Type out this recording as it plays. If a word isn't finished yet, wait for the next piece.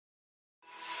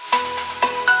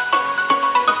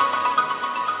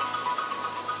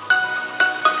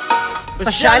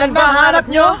Pasyalan ba hanap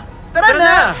nyo? Tara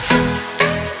na!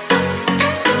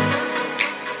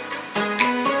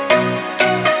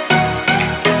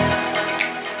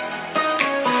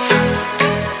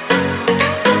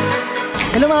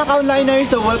 Hello mga ka-onliners!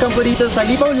 So welcome po dito sa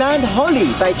Lihpao Land,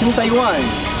 Holy, Taichung,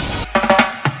 Taiwan.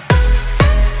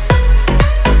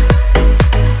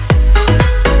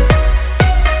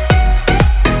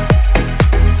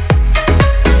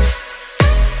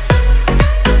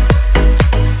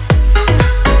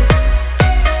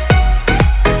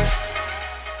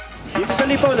 Dito sa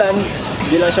Lihpao Land,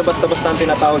 hindi lang siya basta-basta ang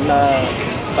tinatawag na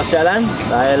pasyalan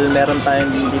dahil meron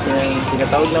tayong dito yung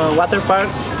tinatawag na water park,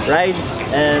 rides,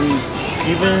 and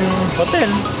even hotel.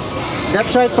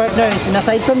 That's right, partners. And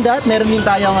aside from that, meron din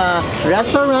tayong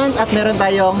restaurant at meron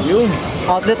tayong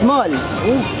outlet mall.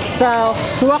 So,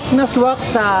 swak na swak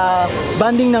sa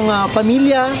banding ng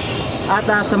pamilya at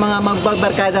sa mga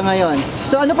magbabarkada ngayon.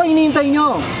 So, ano pa hinihintay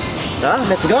nyo?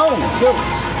 Let's go! Let's go!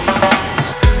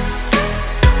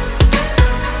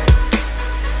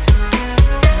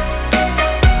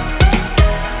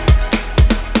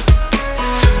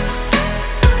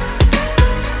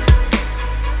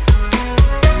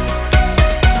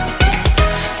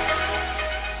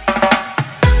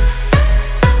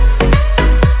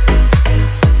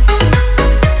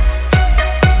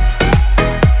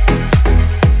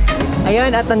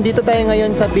 Ayan, at nandito tayo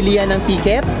ngayon sa bilihan ng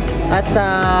ticket at sa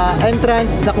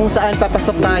entrance na kung saan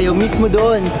papasok tayo mismo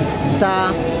doon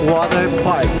sa water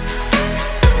park.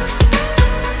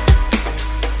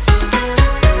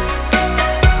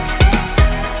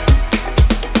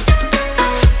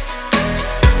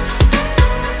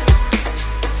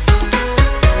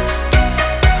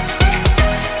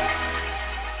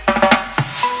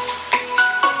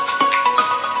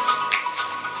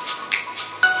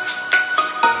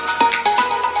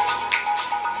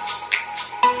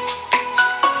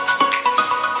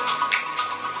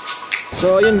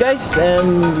 So yun guys,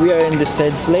 and we are in the said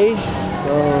place.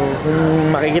 So kung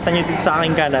makikita nyo dito sa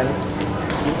aking kanan,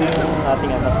 dito yung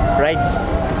ating rides.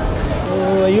 So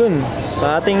ayun,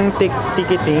 sa ating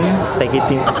ticketing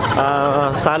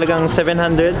sa halagang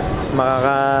 700,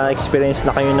 makaka-experience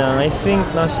na kayo ng I think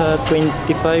nasa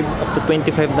 25 up to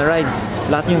 25 na rides.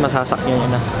 Lahat yung masasakyan nyo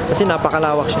na kasi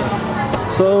napakalawak siya.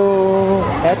 So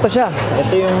eto siya,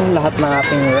 ito yung lahat ng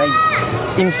ating rides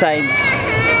inside.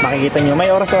 Makikita nyo,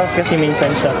 may oras-oras kasi minsan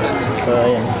siya. So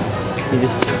ayan, you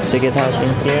just check it out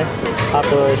in here.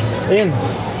 Tapos ayun,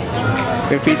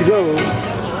 you're free to go.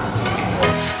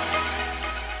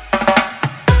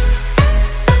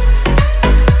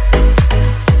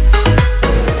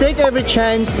 Take every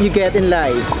chance you get in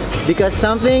life because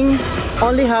something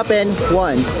only happen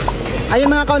once. Ayun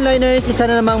mga ka-onliners, isa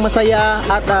na namang masaya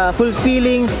at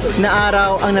fulfilling na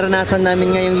araw ang naranasan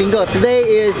namin ngayong linggo. Today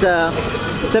is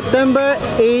September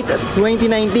 8,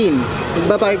 2019.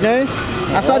 Diba partner?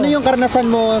 So ano yung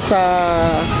karanasan mo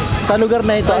sa lugar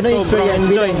na ito? Ano yung experience?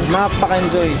 Enjoy,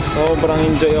 napaka-enjoy. Sobrang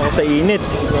enjoy ako sa init.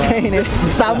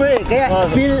 Summer eh.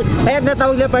 Kaya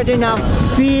natawag nila partner na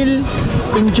feel,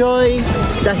 enjoy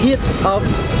the heat of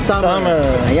summer.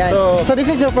 Ayan. So this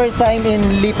is your first time in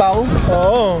Lihpao?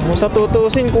 Oo. Sa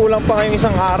tutusin, kulang pa kayong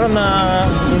isang araw na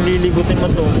lilibutin mo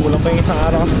to. Kulang pa yung isang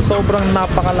araw kasi sobrang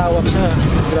napakalawak siya.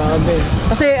 Grabe.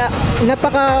 Kasi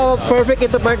napaka-perfect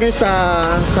ito partner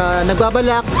sa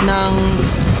nagbabalak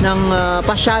ng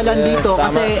pasyalan dito. Tama.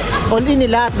 Kasi all-in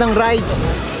lahat ng rides.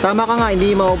 Tama ka nga,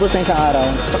 hindi maubos na isang araw.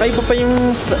 Tsaka iba pa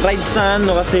yung rides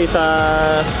na kasi sa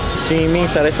swimming,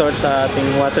 sa resort, sa ating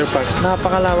water park.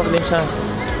 Napakalawak din siya.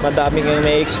 Madami kang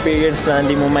may experience na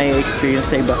hindi mo may experience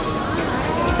sa iba.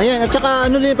 Ayan, at saka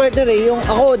ano din partner yung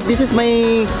ako, this is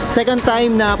my second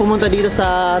time na pumunta dito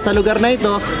sa lugar na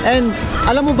ito. And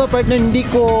alam mo ba partner, hindi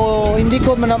ko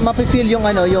ma-feel yung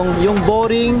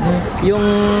boring, yung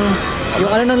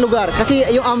ano ng lugar. Kasi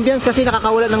yung ambience kasi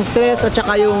nakakawala ng stress at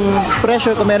saka yung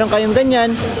pressure kung meron kayong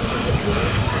ganyan.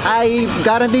 I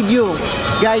guaranteed you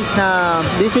guys na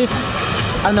this is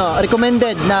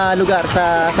recommended na lugar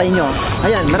sa inyo.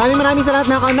 Ayan, maraming salamat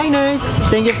mga ka-onliners.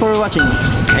 Thank you for watching.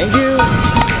 Thank you.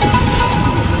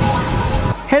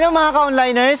 Hello mga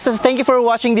ka-onliners, thank you for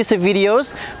watching these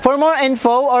videos. For more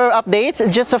info or updates,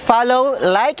 just follow,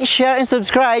 like, share, and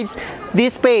subscribe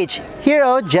this page. Here,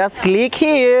 just click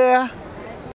here.